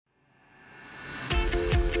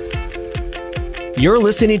You're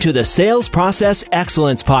listening to the Sales Process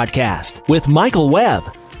Excellence Podcast with Michael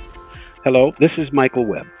Webb. Hello, this is Michael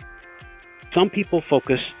Webb. Some people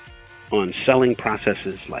focus on selling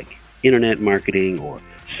processes like internet marketing or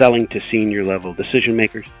selling to senior level decision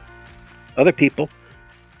makers. Other people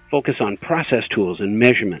focus on process tools and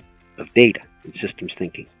measurement of data and systems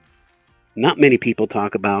thinking. Not many people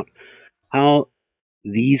talk about how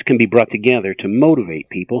these can be brought together to motivate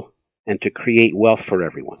people and to create wealth for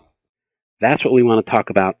everyone. That's what we want to talk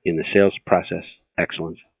about in the Sales Process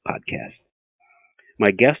Excellence Podcast. My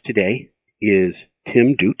guest today is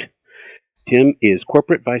Tim Dute. Tim is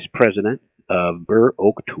Corporate Vice President of Burr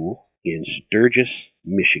Oak Tool in Sturgis,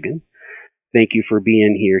 Michigan. Thank you for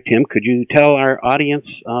being here, Tim. Could you tell our audience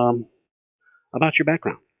about your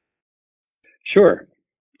background? Sure.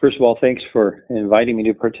 First of all, thanks for inviting me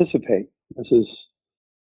to participate. This is,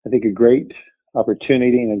 I think, a great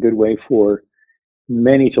opportunity and a good way for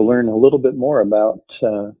many to learn a little bit more about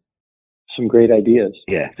some great ideas.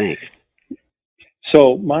 Yeah, thanks.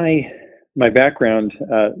 So my background,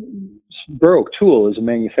 Burr Oak Tool is a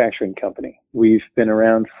manufacturing company. We've been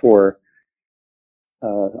around for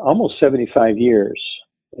almost 75 years,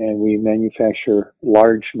 and we manufacture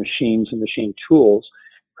large machines and machine tools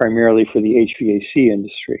primarily for the HVAC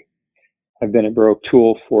industry. I've been at Burr Oak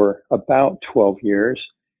Tool for about 12 years.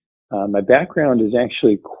 My background is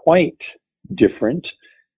actually quite different.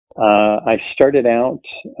 I started out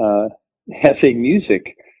as a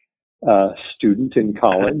music student in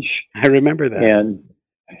college. I remember that.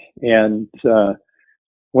 And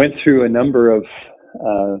went through a number of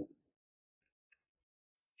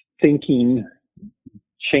thinking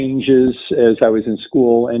changes as I was in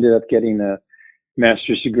school. Ended up getting a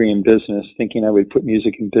master's degree in business, thinking I would put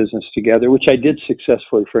music and business together, which I did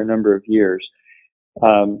successfully for a number of years.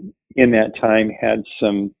 In that time, had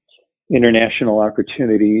some international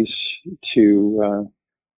opportunities to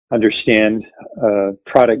understand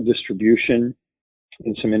product distribution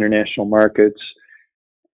in some international markets,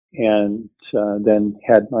 and then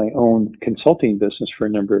had my own consulting business for a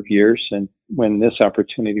number of years. And when this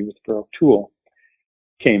opportunity with Burr Oak Tool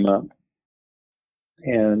came up,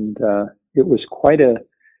 and it was quite a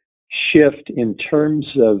shift in terms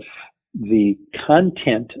of the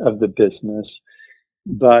content of the business,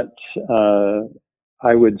 but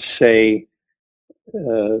I would say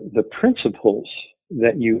the principles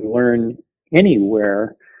that you learn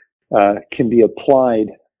anywhere can be applied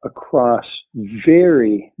across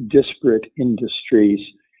very disparate industries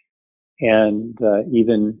and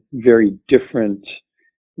even very different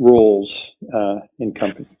roles in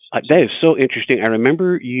companies. That is so interesting. I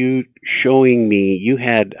remember you showing me you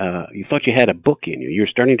thought you had a book in you. You were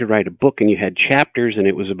starting to write a book, and you had chapters, and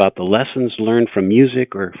it was about the lessons learned from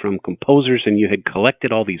music or from composers, and you had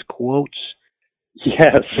collected all these quotes.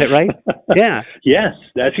 Yes. Is that right? Yeah. Yes,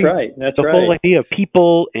 that's right. That's the right. whole idea of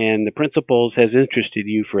people and the principles has interested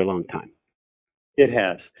you for a long time. It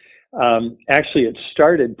has. Actually, it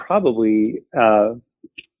started probably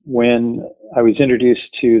when I was introduced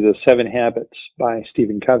to the 7 Habits by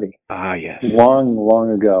Stephen Covey. Ah, yes.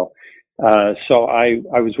 Long ago. So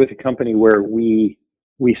I was with a company where we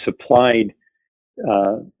supplied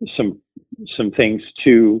some things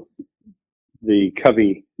to the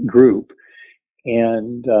Covey group,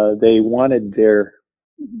 and they wanted their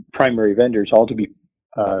primary vendors all to be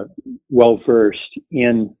well versed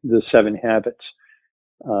in the 7 Habits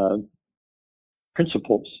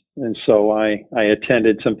principles. And so I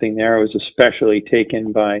attended something there. I was especially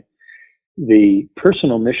taken by the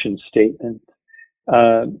personal mission statement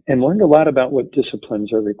and learned a lot about what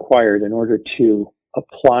disciplines are required in order to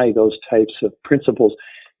apply those types of principles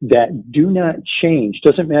that do not change.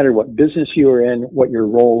 Doesn't matter what business you are in, what your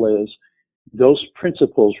role is, those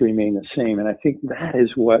principles remain the same. And I think that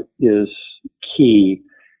is what is key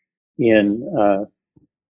in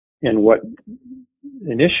what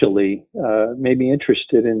initially made me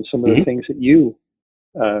interested in some of the things that you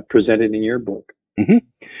presented in your book. Mm-hmm.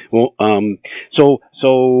 Well,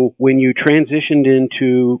 so when you transitioned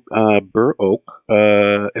into Burr Oak,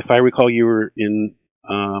 if I recall, you were in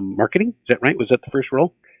marketing. Is that right? Was that the first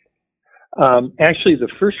role? Actually, the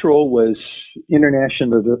first role was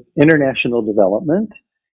international development,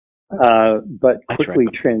 but quickly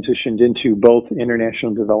transitioned into both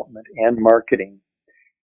international development and marketing.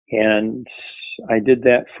 And I did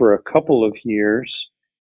that for a couple of years,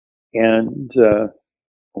 and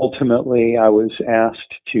ultimately I was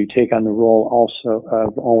asked to take on the role also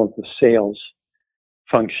of all of the sales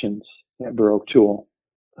functions at Burr Oak Tool.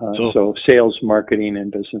 So sales, marketing,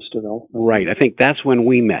 and business development. Right. I think that's when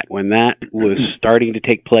we met, when that was starting to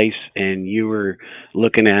take place, and you were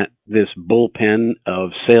looking at this bullpen of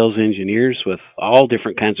sales engineers with all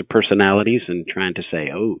different kinds of personalities and trying to say,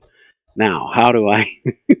 oh, now, how do I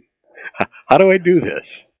do this?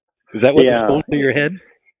 Is that what was going through your head?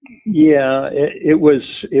 Yeah, it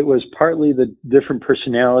was partly the different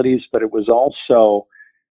personalities, but it was also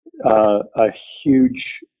a huge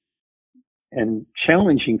and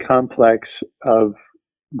challenging complex of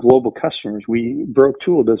global customers. Baroque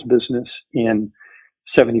Tool does business in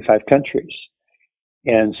 75 countries.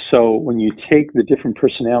 And so when you take the different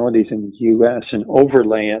personalities in the U.S. and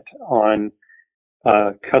overlay it on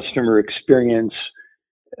customer experience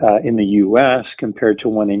in the U.S. compared to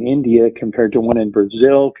one in India, compared to one in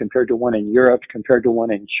Brazil, compared to one in Europe, compared to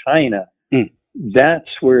one in China, that's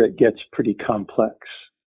where it gets pretty complex.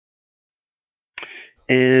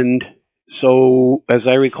 And so, as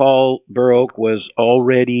I recall, Baroque was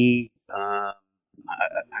already, I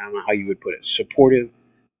don't know how you would put it, supportive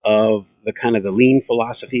of the kind of the lean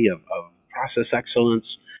philosophy of process excellence,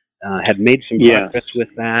 had made some progress with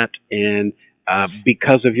that, and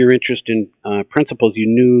because of your interest in principles, you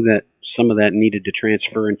knew that some of that needed to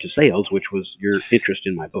transfer into sales, which was your interest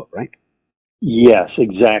in my book, right? Yes,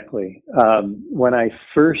 exactly. When I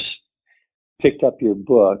first picked up your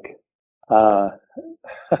book,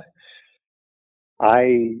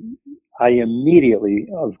 I immediately,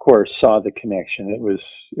 of course, saw the connection. It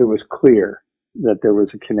was clear that there was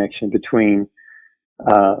a connection between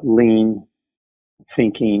lean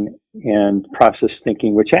thinking and process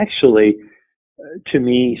thinking, which actually, to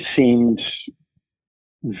me, seemed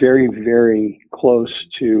very, very close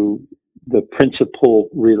to the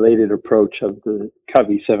principle-related approach of the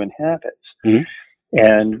Covey 7 Habits. Mm-hmm.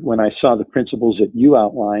 And when I saw the principles that you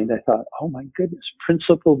outlined, I thought, oh my goodness,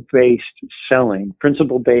 principle-based selling,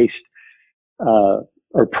 principle-based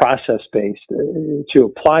or process-based, to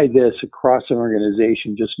apply this across an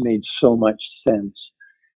organization just made so much sense.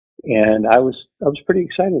 And I was pretty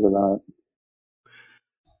excited about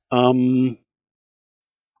it.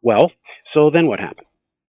 Well, so then what happened?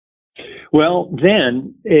 Well,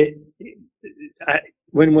 then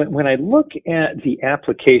when I look at the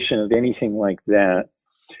application of anything like that,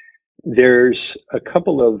 there's a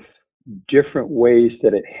couple of different ways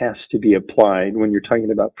that it has to be applied when you're talking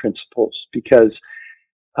about principles, because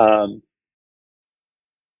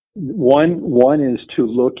one is to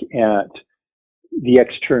look at the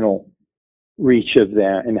external reach of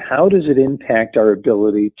that and how does it impact our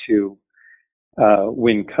ability to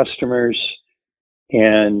win customers.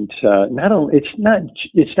 And not only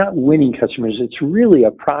it's not winning customers, it's really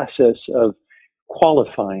a process of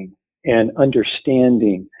qualifying and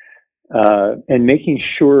understanding and making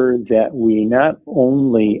sure that we not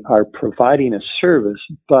only are providing a service,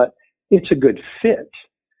 but it's a good fit,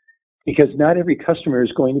 because not every customer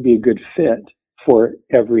is going to be a good fit for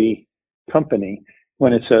every company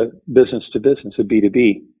when it's a business to business, a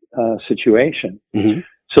B2B situation. Mm-hmm.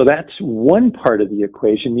 So that's one part of the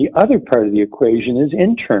equation. The other part of the equation is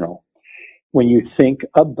internal. When you think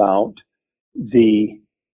about the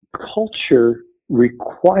culture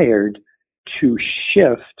required to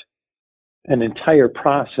shift an entire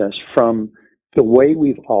process from the way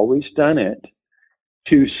we've always done it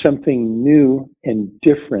to something new and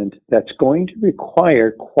different, that's going to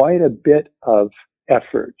require quite a bit of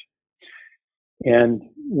effort. And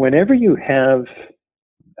whenever you have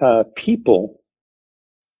people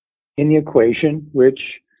in the equation, which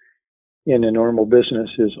in a normal business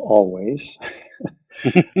is always,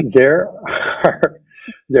 there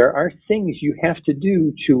are things you have to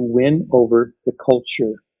do to win over the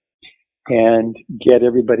culture and get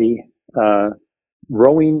everybody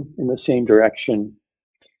rowing in the same direction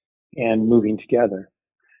and moving together.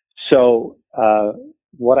 So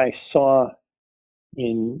what I saw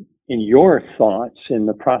in your thoughts in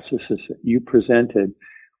the processes that you presented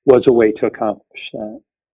was a way to accomplish that.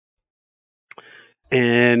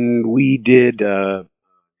 And we did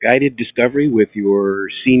guided discovery with your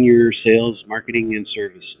senior sales, marketing, and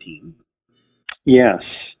service team. Yes,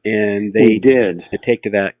 and they did. They take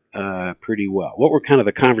to that pretty well. What were kind of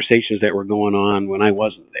the conversations that were going on when I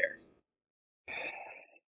wasn't there?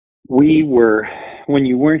 When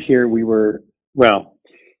you weren't here, well,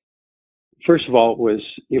 first of all,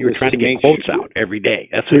 you were trying to get quotes out every day.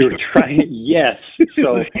 That's what we were trying. Yes.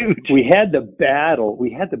 So we had the battle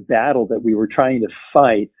that we were trying to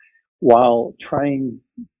fight while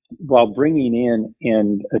bringing in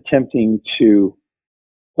and attempting to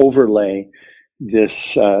overlay this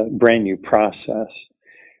brand new process.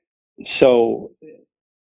 So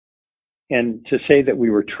and to say that we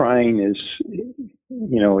were trying is,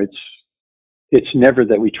 it's never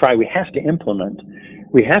that we try. We have to implement.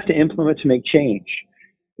 We have to implement to make change,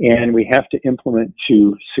 and we have to implement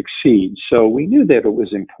to succeed. So we knew that it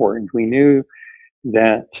was important. We knew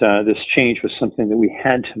that this change was something that we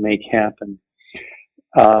had to make happen.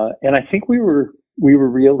 And I think we were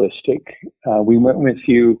realistic. We went with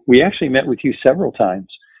you. We actually met with you several times.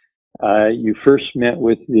 You first met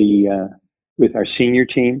with our senior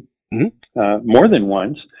team, more than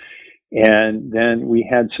once. And then we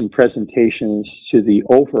had some presentations to the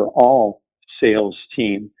overall sales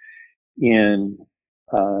team in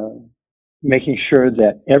making sure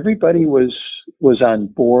that everybody was on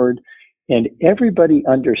board and everybody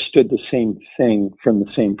understood the same thing from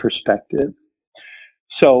the same perspective.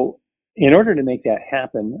 So in order to make that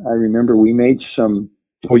happen, I remember we made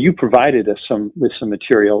you provided us with some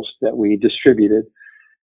materials that we distributed.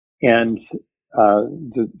 And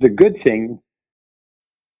the good thing,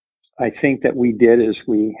 I think, that we did is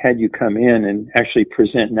we had you come in and actually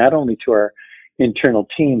present not only to our internal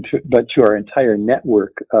team, but to our entire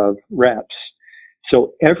network of reps.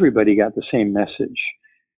 So everybody got the same message.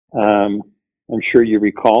 I'm sure you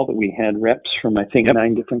recall that we had reps from, I think,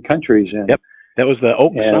 9 different countries. Yep. That was the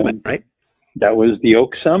Oak Summit, right? That was the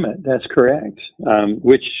Oak Summit. That's correct.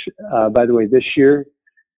 Which, by the way, this year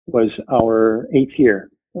was our 8th year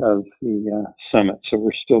of the summit. So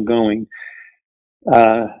we're still going.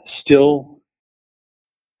 Still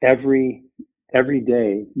every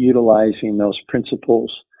day utilizing those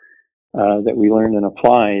principles that we learned and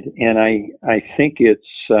applied. And I think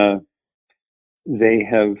they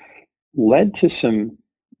have led to some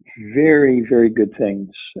very, very good things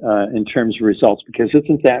in terms of results, because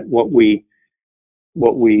isn't that what we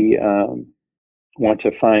want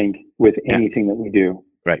to find with anything that we do?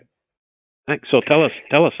 Right. So tell us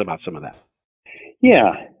about some of that.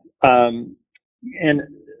 Yeah. And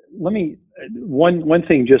let me, one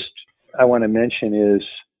thing just I want to mention is,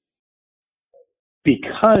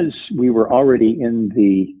 because we were already in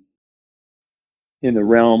the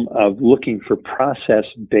realm of looking for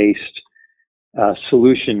process-based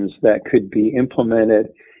solutions that could be implemented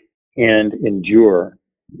and endure,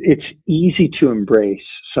 it's easy to embrace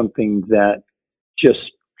something that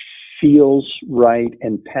just feels right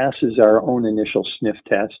and passes our own initial sniff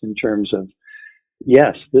test in terms of,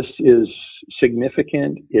 yes, this is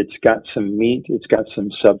significant, it's got some meat, it's got some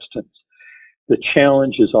substance. The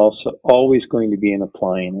challenge is also always going to be in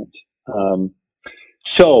applying it.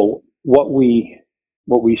 So what we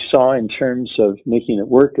saw in terms of making it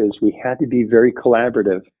work is we had to be very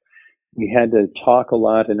collaborative. We had to talk a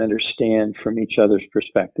lot and understand from each other's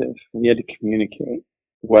perspective. We had to communicate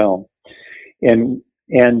well. And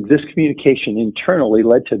this communication internally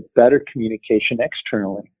led to better communication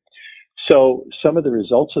externally. So some of the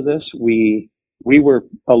results of this, we were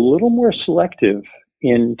a little more selective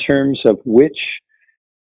in terms of which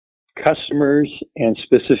customers and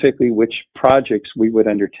specifically which projects we would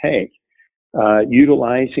undertake,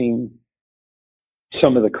 utilizing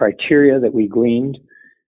some of the criteria that we gleaned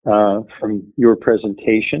from your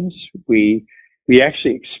presentations. We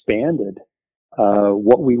actually expanded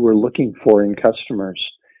what we were looking for in customers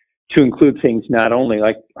to include things not only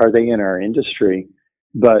like, are they in our industry,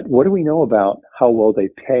 but what do we know about how well they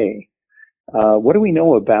pay? What do we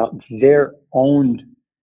know about their own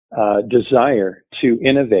desire to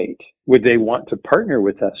innovate? Would they want to partner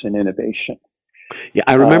with us in innovation? Yeah,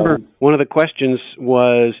 I remember one of the questions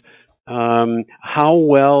was, how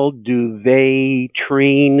well do they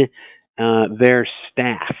train their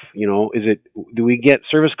staff? Do we get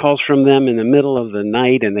service calls from them in the middle of the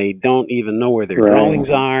night and they don't even know where their drawings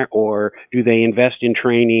are, or do they invest in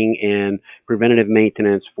training and preventative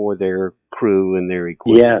maintenance for their crew and their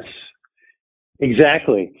equipment? Yes,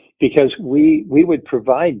 exactly. Because we would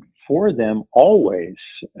provide for them always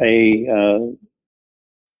a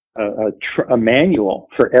manual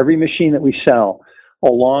for every machine that we sell,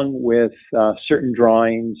 along with certain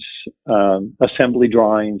drawings, assembly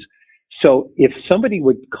drawings. So if somebody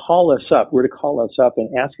were to call us up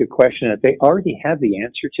and ask a question that they already have the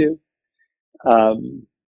answer to,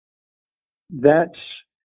 that's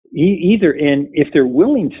either if they're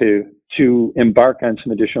willing to embark on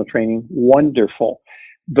some additional training, wonderful.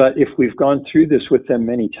 But if we've gone through this with them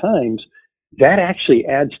many times, that actually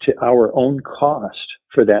adds to our own cost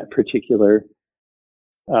for that particular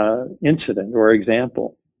incident or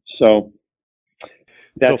example. So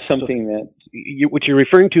that's something that... what you're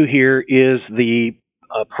referring to here is the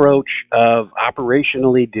approach of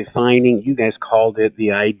operationally defining, you guys called it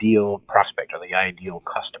the ideal prospect or the ideal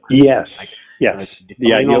customer. Yes. Yes,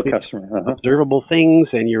 the ideal customer. Observable things,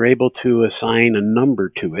 and you're able to assign a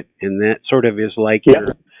number to it, and that sort of is like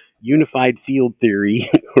your unified field theory,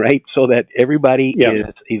 right? So that everybody is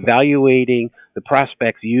evaluating the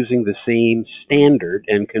prospects using the same standard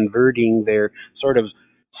and converting their sort of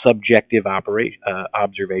subjective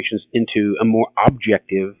observations into a more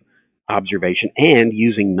objective observation and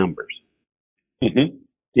using numbers. Mm-hmm.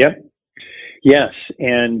 Yep. Yes,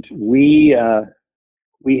 and we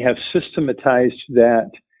have systematized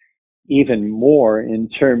that even more in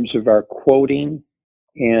terms of our quoting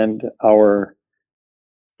and our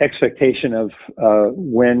expectation of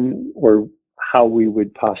when or how we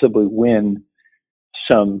would possibly win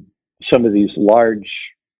some of these large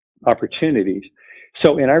opportunities.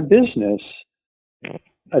 So in our business,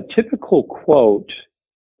 a typical quote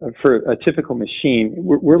for a typical machine,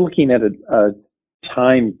 we're looking at a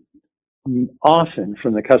time often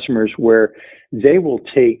from the customers where they will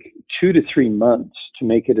take 2 to 3 months to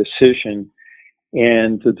make a decision,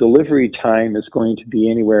 and the delivery time is going to be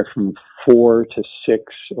anywhere from 4 to 6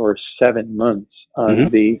 or 7 months on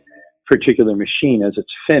the particular machine as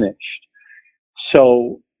it's finished.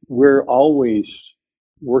 So we're always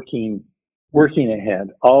working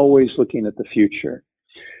ahead, always looking at the future.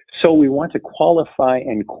 So we want to qualify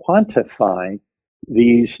and quantify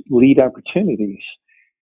these lead opportunities.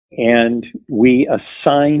 And we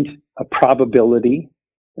assigned a probability.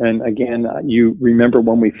 And again, you remember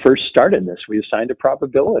when we first started this, we assigned a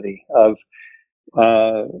probability of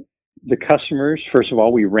the customers. First of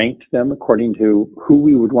all, we ranked them according to who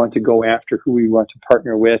we would want to go after, who we want to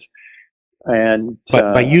partner with. And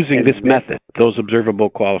by using this method, those observable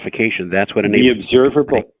qualifications, that's what enables the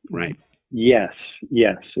observable. Right. Yes,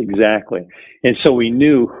 exactly. And so we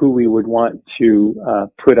knew who we would want to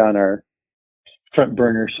put on our front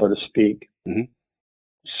burner, so to speak. Mm-hmm.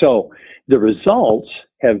 So the results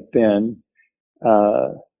have been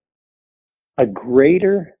a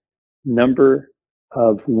greater number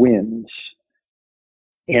of wins.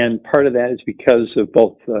 And part of that is because of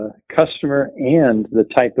both the customer and the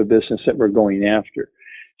type of business that we're going after.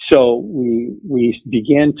 So we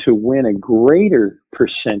began to win a greater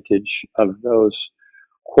percentage of those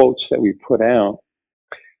quotes that we put out.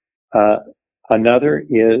 Another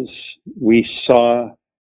is we saw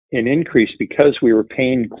an increase because we were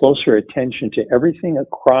paying closer attention to everything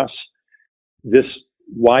across this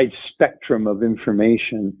wide spectrum of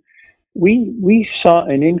information. We saw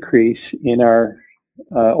an increase in our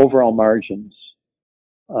overall margins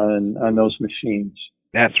on those machines.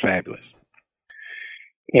 That's fabulous.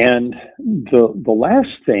 And the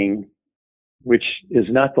last thing, which is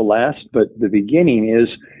not the last, but the beginning, is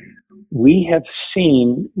we have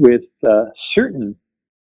seen with certain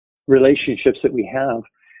relationships that we have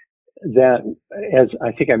that, as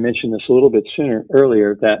I think I mentioned this a little bit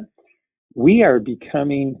earlier, that we are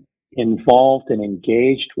becoming involved and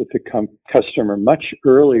engaged with the customer much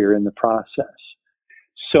earlier in the process.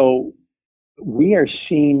 So we are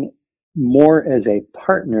seen more as a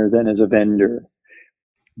partner than as a vendor.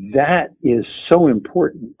 That is so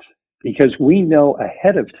important because we know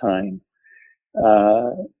ahead of time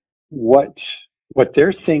what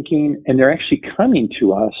they're thinking, and they're actually coming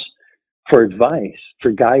to us for advice,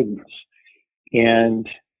 for guidance. And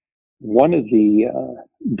one of the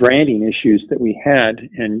branding issues that we had,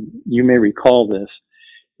 and you may recall this,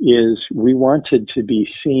 is we wanted to be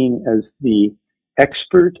seen as the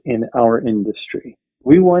expert in our industry.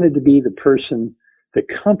 We wanted to be the person, the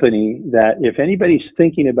company that if anybody's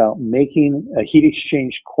thinking about making a heat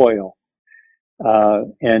exchange coil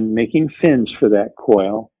and making fins for that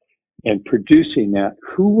coil and producing that,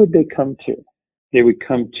 who would they come to? They would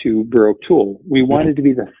come to Baroque Tool. We wanted to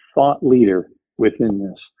be the thought leader within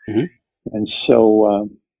this. Mm-hmm. And so,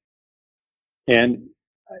 and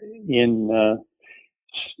in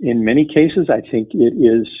many cases, I think it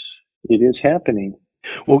is happening.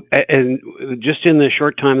 Well, and just in the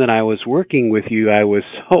short time that I was working with you, I was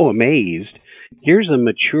so amazed. Here's a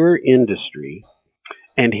mature industry,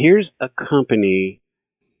 and here's a company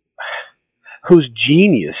whose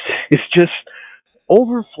genius is just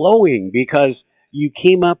overflowing because you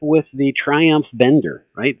came up with the Triumph bender,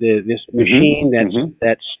 right? This machine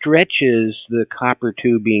that stretches the copper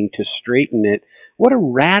tubing to straighten it. What a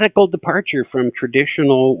radical departure from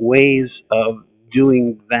traditional ways of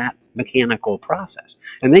doing that mechanical process.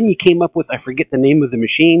 And then you came up with, I forget the name of the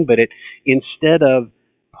machine, but instead of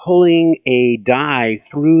pulling a die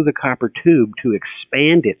through the copper tube to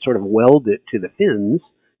expand it, sort of weld it to the fins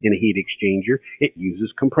in a heat exchanger, it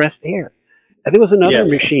uses compressed air. And there was another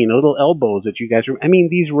machine, little elbows that you guys were, I mean,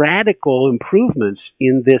 these radical improvements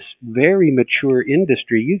in this very mature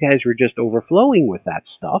industry, you guys were just overflowing with that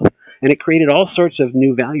stuff. And it created all sorts of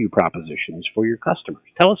new value propositions for your customers.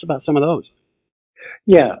 Tell us about some of those.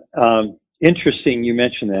 Yeah, interesting you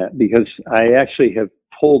mentioned that, because I actually have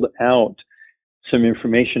pulled out some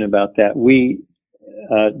information about that. We,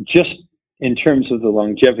 just in terms of the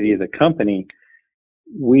longevity of the company,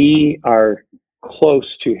 we are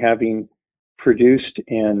close to having produced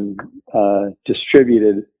and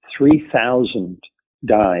distributed 3,000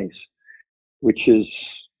 dies, which is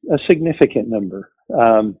a significant number.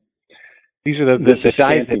 These are the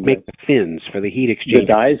dies that make the fins for the heat exchanger.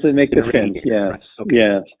 The dies that make the fins, yes. Okay.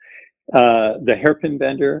 Yes. The hairpin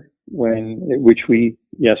bender, which we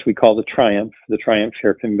call the Triumph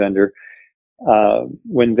hairpin bender.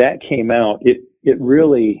 When that came out, it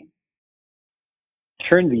really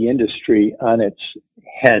turned the industry on its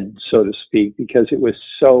head, so to speak, because it was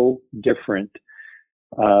so different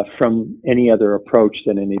from any other approach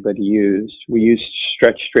that anybody used. We used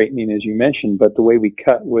stretch straightening, as you mentioned, but the way we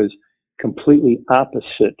cut was completely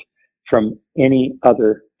opposite from any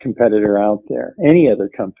other competitor out there, any other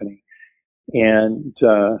company. And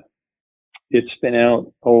it's been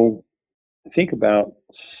out, I think about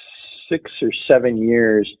 6 or 7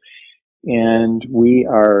 years, and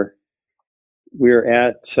we're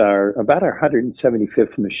at about our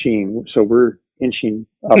 175th machine, so we're inching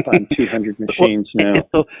up on 200 machines now.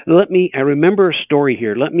 So I remember a story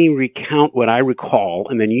here. Let me recount what I recall,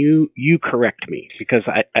 and then you correct me, because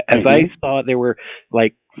I saw there were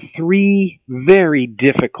like 3 very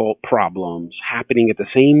difficult problems happening at the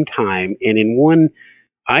same time, and in one,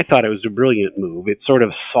 I thought it was a brilliant move. It sort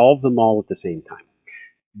of solved them all at the same time.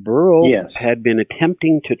 Burl had been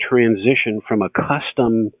attempting to transition from a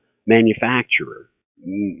custom manufacturer,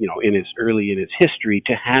 in its history,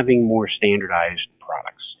 to having more standardized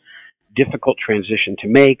products. Difficult transition to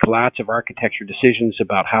make, lots of architecture decisions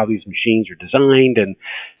about how these machines are designed, and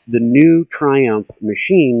the new Triumph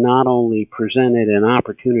machine not only presented an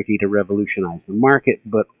opportunity to revolutionize the market,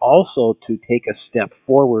 but also to take a step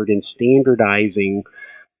forward in standardizing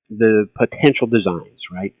the potential designs,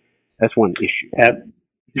 right? That's one issue.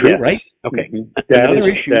 True, yes. right? Okay. Mm-hmm. Another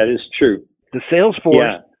issue. That is true. The sales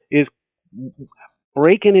force is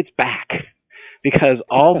breaking its back, because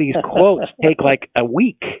all these quotes take like a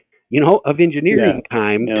week, of engineering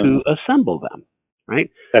time to assemble them, right?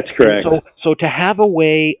 That's correct. So to have a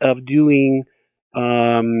way of doing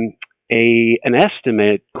an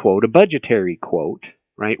estimate quote, a budgetary quote,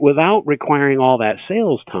 right, without requiring all that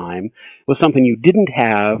sales time, was something you didn't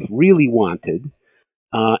have, really wanted,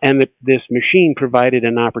 and that this machine provided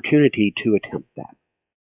an opportunity to attempt that.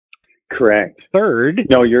 Correct. Third,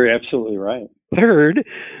 no, you're absolutely right. Third,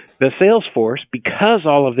 the sales force, because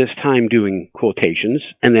all of this time doing quotations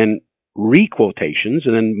and then re-quotations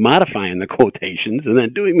and then modifying the quotations and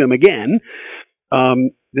then doing them again,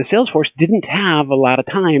 the sales force didn't have a lot of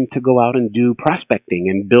time to go out and do prospecting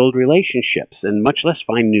and build relationships, and much less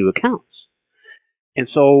find new accounts. And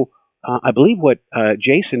so I believe what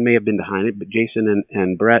Jason may have been behind it, but Jason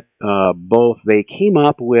and Brett both, they came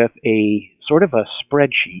up with a sort of a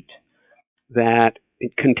spreadsheet that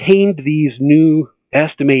it contained these new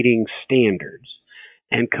estimating standards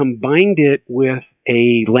and combined it with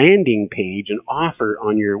a landing page, an offer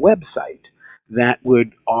on your website that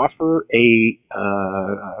would offer a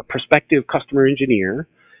prospective customer engineer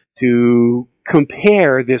to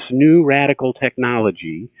compare this new radical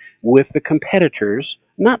technology with the competitors,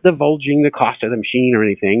 not divulging the cost of the machine or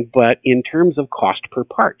anything, but in terms of cost per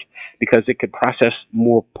part, because it could process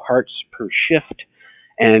more parts per shift,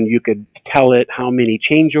 and you could tell it how many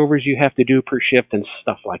changeovers you have to do per shift and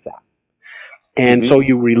stuff like that. And so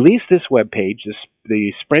you release this web page.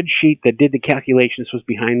 The spreadsheet that did the calculations was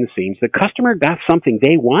behind the scenes. The customer got something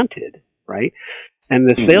they wanted, right? And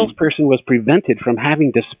the salesperson was prevented from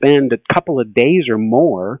having to spend a couple of days or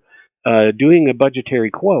more doing a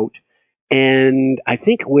budgetary quote. And I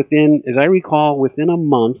think as I recall, within a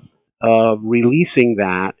month of releasing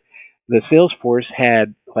that, the sales force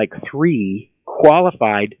had like 3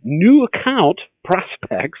 qualified new account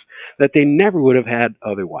prospects that they never would have had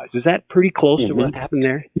otherwise. Is that pretty close to what happened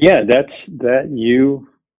there? Yeah,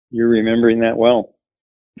 you're remembering that well.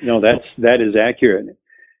 No, that is accurate.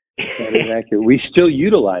 That is accurate. We still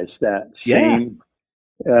utilize that same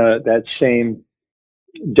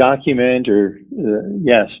document, or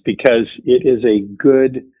yes, because it is a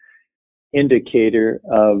good indicator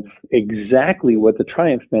of exactly what the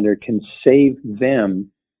Triumph vendor can save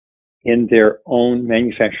them in their own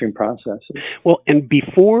manufacturing processes. Well, and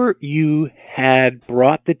before you had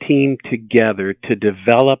brought the team together to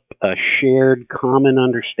develop a shared common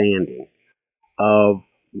understanding of,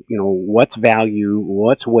 what's value,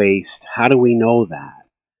 what's waste, how do we know that?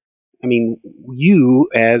 I mean, you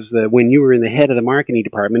when you were in the head of the marketing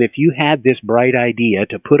department, if you had this bright idea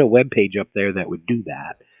to put a web page up there that would do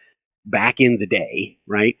that back in the day,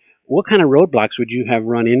 right? What kind of roadblocks would you have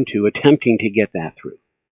run into attempting to get that through?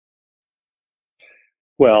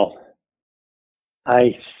 Well,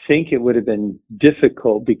 I think it would have been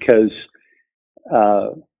difficult because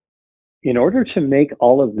in order to make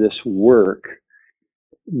all of this work,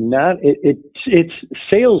 it's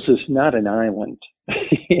sales is not an island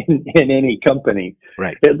in any company.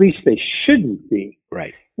 Right. At least they shouldn't be.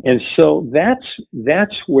 Right. And so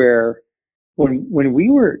that's where when we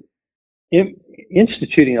were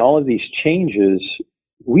instituting all of these changes,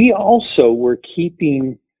 we also were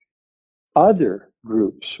keeping other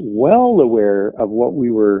groups well aware of what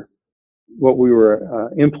we were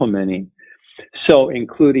implementing. So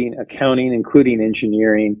including accounting, including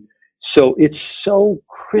engineering. So it's so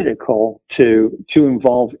critical to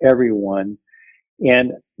involve everyone.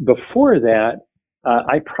 And before that,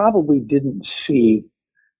 I probably didn't see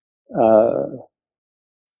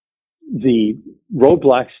the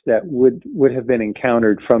roadblocks that would have been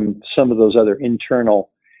encountered from some of those other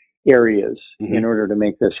internal areas in order to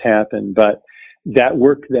make this happen. But that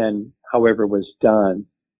work then, however, was done.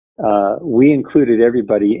 We included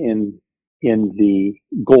everybody in the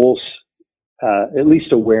goals, at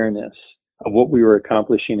least awareness of what we were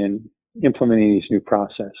accomplishing in implementing these new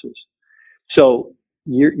processes. So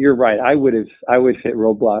you're right. I would hit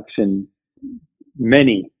roadblocks in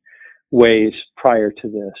many ways prior to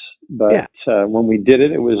this, but when we did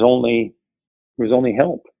it, it was only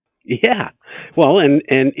help. Yeah. Well, and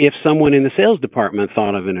if someone in the sales department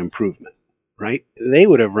thought of an improvement, right, they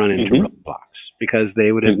would have run into roadblocks because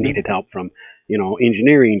they would have needed help from,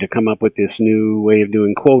 engineering to come up with this new way of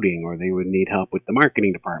doing quoting, or they would need help with the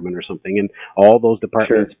marketing department or something. And all those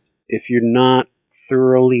departments, if you're not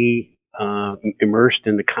thoroughly immersed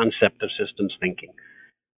in the concept of systems thinking,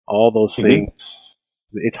 all those things,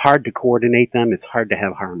 it's hard to coordinate them. It's hard to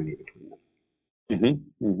have harmony between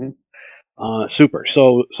them. Super.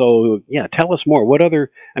 So yeah, tell us more. What other,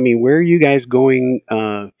 where are you guys going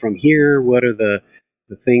from here? What are the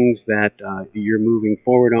things that you're moving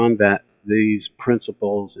forward on that these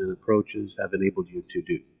principles and approaches have enabled you to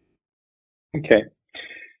do? Okay.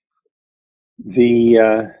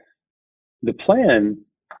 The plan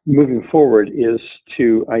moving forward is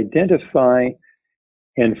to identify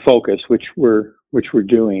and focus, which we're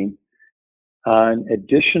doing, on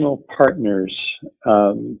additional partners.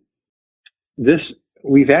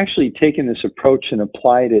 We've actually taken this approach and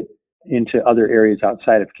applied it into other areas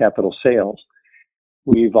outside of capital sales.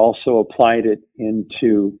 We've also applied it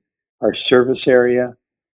into our service area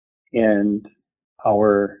and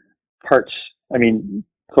our parts. Of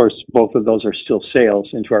course, both of those are still sales,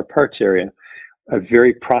 into our parts area, a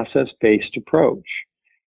very process-based approach.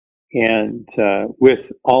 And with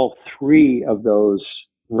all three of those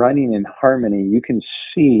running in harmony, you can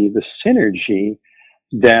see the synergy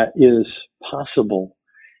that is possible,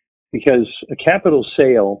 because a capital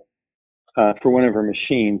sale for one of our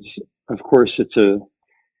machines, of course,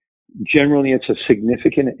 generally it's a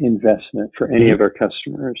significant investment for any of our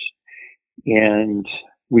customers, and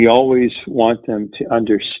we always want them to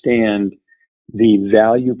understand the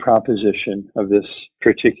value proposition of this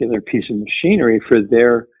particular piece of machinery for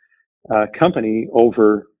their company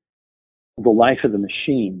over the life of the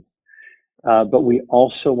machine. But we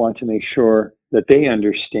also want to make sure that they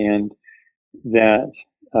understand that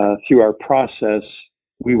through our process,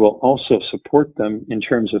 we will also support them in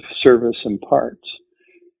terms of service and parts.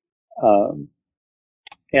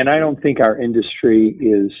 And I don't think our industry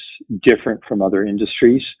is different from other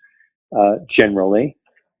industries. Generally,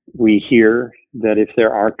 we hear that if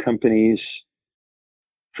there are companies,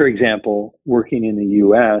 for example, working in the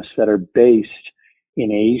U.S. that are based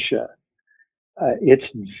in Asia, it's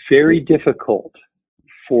very difficult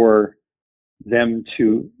for them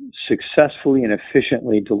to successfully and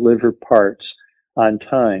efficiently deliver parts on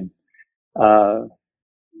time.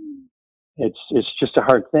 It's just a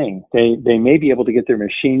hard thing. They may be able to get their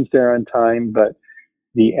machines there on time, but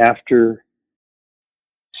the after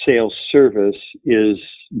sales service is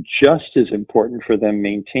just as important for them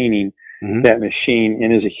maintaining that machine,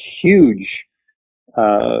 and is a huge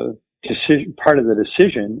part of the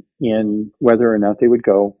decision in whether or not they would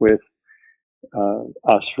go with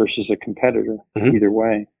us versus a competitor, either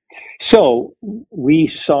way. So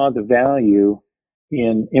we saw the value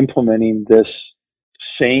in implementing this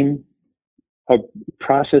same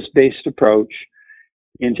process-based approach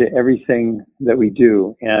into everything that we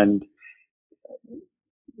do, and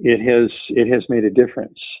it has made a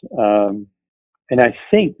difference. And I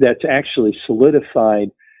think that's actually solidified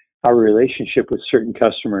our relationship with certain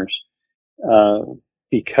customers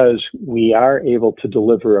because we are able to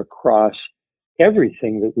deliver across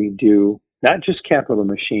everything that we do, not just capital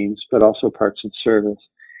machines, but also parts and service.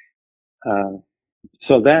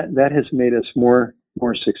 So that has made us more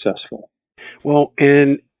successful. Well,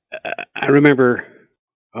 and I remember,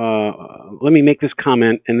 let me make this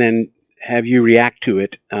comment and then have you react to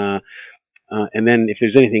it. And then if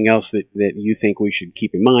there's anything else that you think we should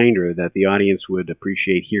keep in mind or that the audience would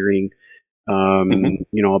appreciate hearing,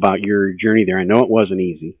 about your journey there. I know it wasn't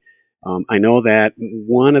easy. I know that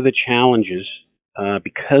one of the challenges,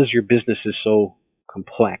 because your business is so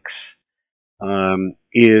complex,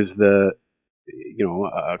 is a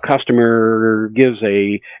customer gives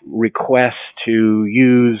a request to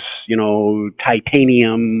use,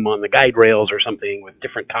 titanium on the guide rails or something with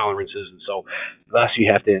different tolerances. And so thus you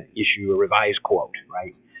have to issue a revised quote,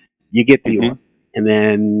 right? You get the order. And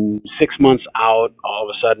then 6 months out, all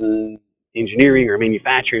of a sudden engineering or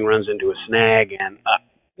manufacturing runs into a snag and,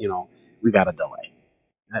 we got a delay.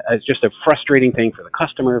 It's just a frustrating thing for the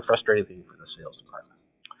customer, frustrating thing for the sales department.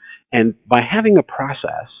 And by having a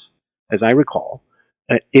process, as I recall,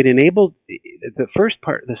 it enabled the first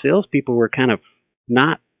part. The salespeople were kind of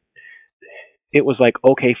not. It was like,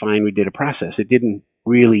 okay, fine, we did a process. It didn't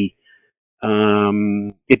really.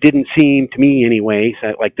 It didn't seem to me anyway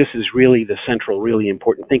like this is really the central, really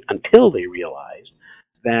important thing until they realized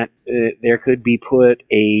that there could be put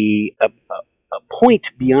a point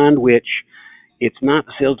beyond which it's not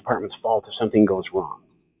the sales department's fault if something goes wrong.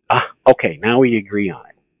 Okay, now we agree on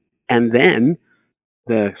it, and then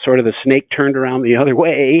the snake turned around the other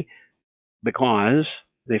way because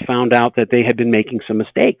they found out that they had been making some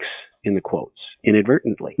mistakes in the quotes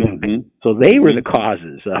inadvertently. Mm-hmm. So they were the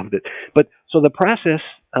causes of it. But so the process,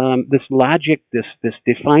 this logic, this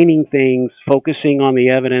defining things, focusing on the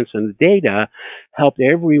evidence and the data helped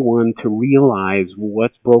everyone to realize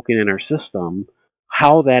what's broken in our system,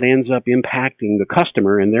 how that ends up impacting the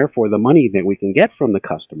customer and therefore the money that we can get from the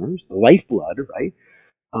customers, the lifeblood, right?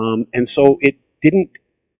 And so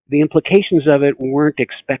the implications of it weren't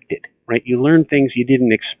expected, right? You learn things you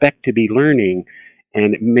didn't expect to be learning,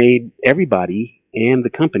 and it made everybody and the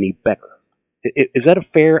company better. Is that a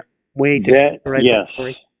fair way to characterize yes, that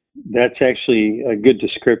story? That's actually a good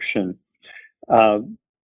description.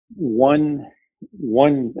 One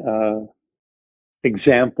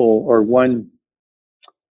example or one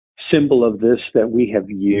symbol of this that we have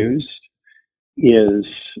used is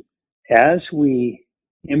as we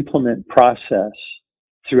implement process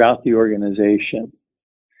throughout the organization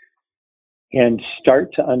and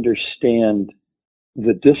start to understand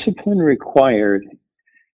the discipline required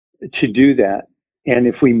to do that. And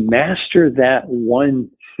if we master that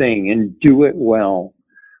one thing and do it well,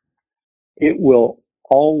 it will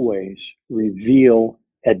always reveal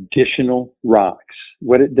additional rocks.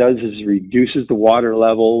 What it does is reduces the water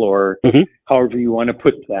level or however you want to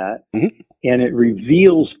put that. And it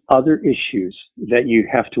reveals other issues that you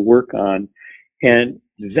have to work on. And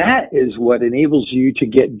that is what enables you to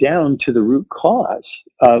get down to the root cause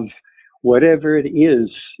of whatever it is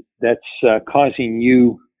that's causing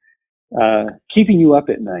you, keeping you up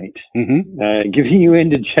at night, giving you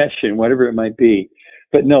indigestion, whatever it might be.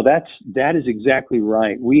 But no, that is exactly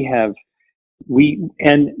right. And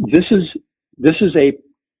this is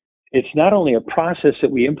it's not only a process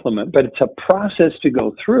that we implement, but it's a process to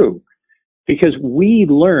go through. Because we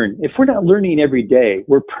learn, if we're not learning every day,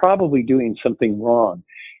 we're probably doing something wrong.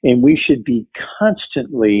 And we should be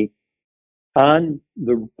constantly on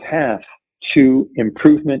the path to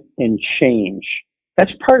improvement and change.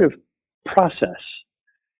 That's part of process.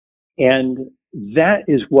 And that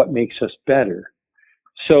is what makes us better.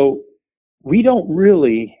 So we don't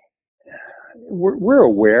really, we're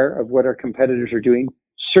aware of what our competitors are doing,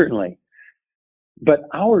 certainly. But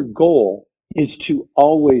our goal is to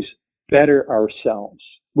always better ourselves.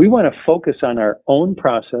 We want to focus on our own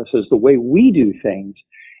processes, the way we do things,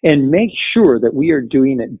 and make sure that we are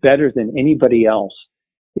doing it better than anybody else.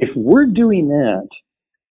 If we're doing that,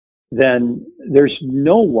 then there's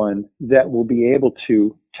no one that will be able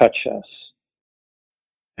to touch us.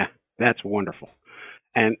 Yeah, that's wonderful.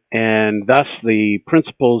 And thus the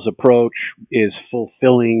principles approach is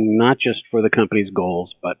fulfilling not just for the company's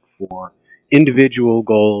goals, but for individual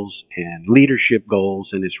goals and leadership goals,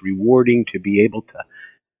 and it's rewarding to be able to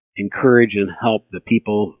encourage and help the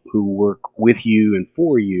people who work with you and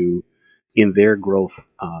for you in their growth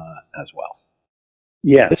as well.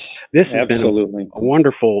 Yes, this has absolutely been a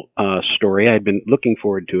wonderful story. I've been looking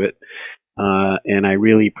forward to it, and I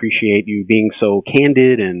really appreciate you being so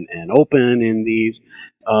candid and open in these.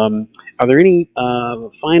 Are there any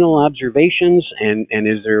final observations? And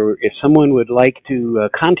is there, if someone would like to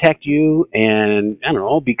contact you and, I don't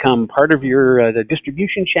know, become part of your the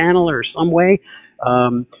distribution channel or some way,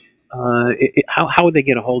 how would they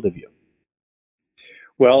get a hold of you?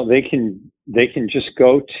 Well, they can just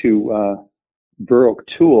go to Burr Oak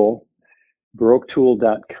Tool,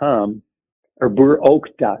 burroaktool.com or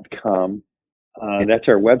burroak.com. That's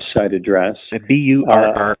our website address.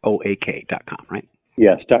 BURROAK.com, right?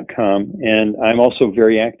 Yes, .com. And I'm also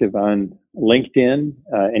very active on LinkedIn.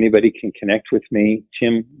 Anybody can connect with me,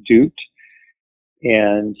 Tim Dute.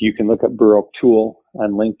 And you can look up Burr Oak Tool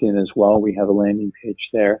on LinkedIn as well. We have a landing page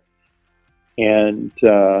there. And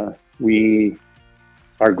our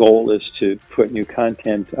goal is to put new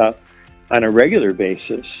content up on a regular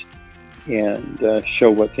basis and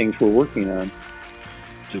show what things we're working on.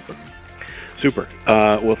 Super.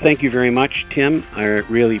 Well, thank you very much, Tim. I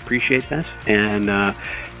really appreciate that. And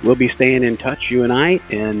we'll be staying in touch, you and I,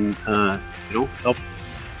 and help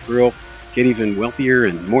Burr Oak get even wealthier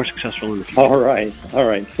and more successful in the future. All right.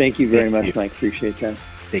 Thank you very much, Mike. Appreciate that.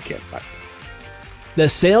 Take care. Bye. The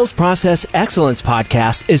Sales Process Excellence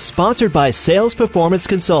Podcast is sponsored by Sales Performance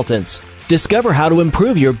Consultants. Discover how to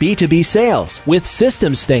improve your B2B sales with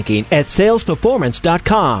systems thinking at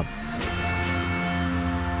salesperformance.com.